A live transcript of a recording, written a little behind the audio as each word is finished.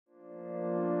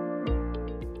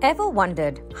Ever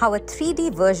wondered how a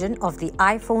 3D version of the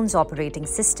iPhone's operating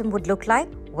system would look like?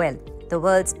 Well, the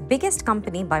world's biggest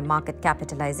company by market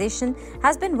capitalization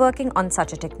has been working on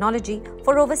such a technology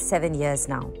for over 7 years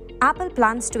now. Apple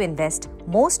plans to invest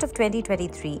most of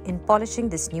 2023 in polishing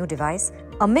this new device,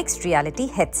 a mixed reality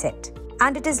headset.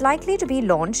 And it is likely to be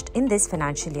launched in this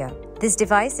financial year. This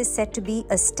device is said to be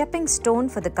a stepping stone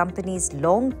for the company's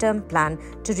long-term plan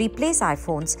to replace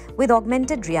iPhones with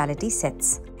augmented reality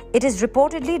sets. It is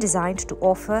reportedly designed to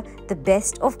offer the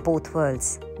best of both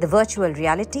worlds, the virtual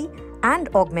reality and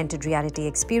augmented reality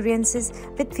experiences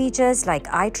with features like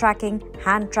eye tracking,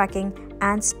 hand tracking,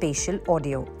 and spatial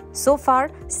audio. So far,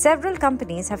 several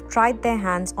companies have tried their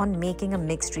hands on making a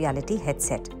mixed reality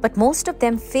headset, but most of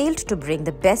them failed to bring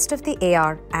the best of the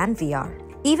AR and VR.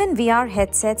 Even VR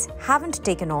headsets haven't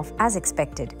taken off as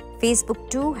expected. Facebook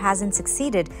too hasn't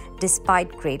succeeded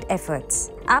despite great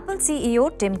efforts. Apple CEO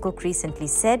Tim Cook recently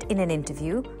said in an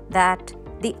interview that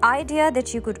the idea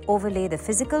that you could overlay the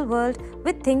physical world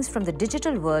with things from the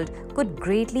digital world could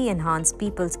greatly enhance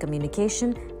people's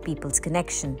communication, people's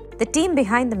connection. The team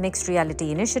behind the Mixed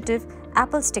Reality Initiative,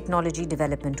 Apple's technology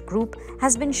development group,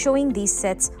 has been showing these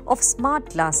sets of smart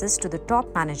glasses to the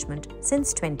top management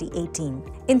since 2018.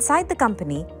 Inside the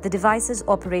company, the device's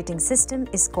operating system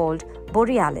is called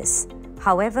Borealis.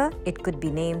 However, it could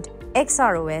be named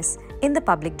XROS in the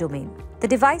public domain. The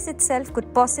device itself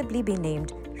could possibly be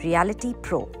named Reality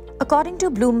Pro. According to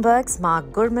Bloomberg's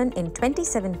Mark Gurman, in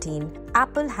 2017,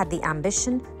 Apple had the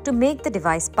ambition to make the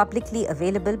device publicly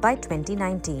available by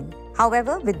 2019.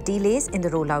 However, with delays in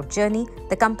the rollout journey,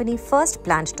 the company first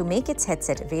planned to make its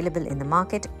headset available in the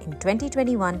market in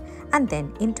 2021 and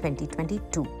then in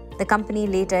 2022. The company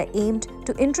later aimed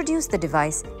to introduce the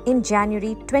device in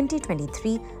January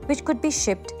 2023, which could be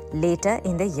shipped later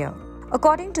in the year.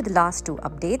 According to the last two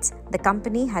updates, the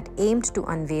company had aimed to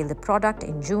unveil the product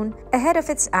in June ahead of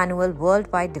its annual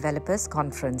Worldwide Developers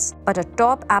Conference. But a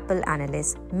top Apple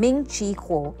analyst, Ming-Chi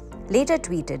Kuo, later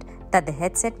tweeted that the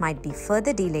headset might be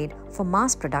further delayed for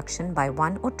mass production by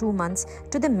 1 or 2 months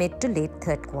to the mid to late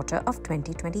third quarter of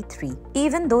 2023.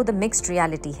 Even though the mixed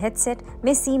reality headset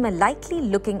may seem a likely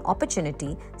looking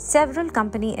opportunity, several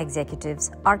company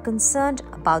executives are concerned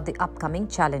about the upcoming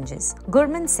challenges.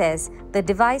 Gurman says the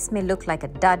device may look like a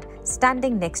dud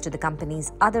standing next to the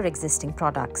company's other existing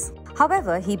products.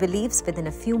 However, he believes within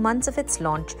a few months of its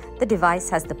launch, the device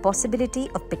has the possibility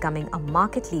of becoming a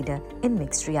market leader in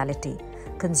mixed reality.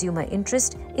 Consumer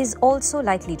interest is also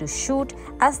likely to shoot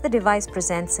as the device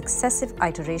presents successive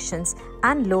iterations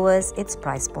and lowers its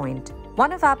price point.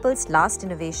 One of Apple's last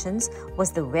innovations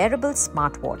was the wearable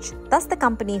smartwatch. Thus, the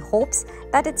company hopes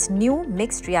that its new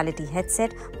mixed reality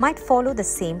headset might follow the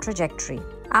same trajectory.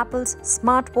 Apple's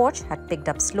smartwatch had picked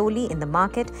up slowly in the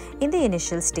market in the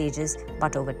initial stages,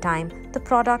 but over time, the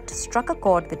product struck a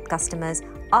chord with customers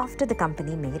after the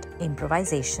company made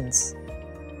improvisations.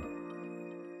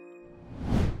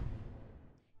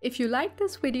 If you like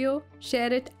this video,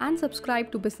 share it and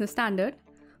subscribe to Business Standard.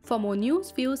 For more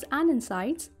news, views and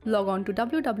insights, log on to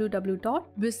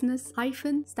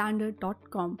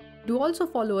www.business-standard.com. Do also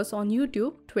follow us on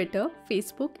YouTube, Twitter,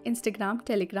 Facebook, Instagram,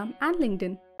 Telegram and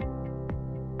LinkedIn.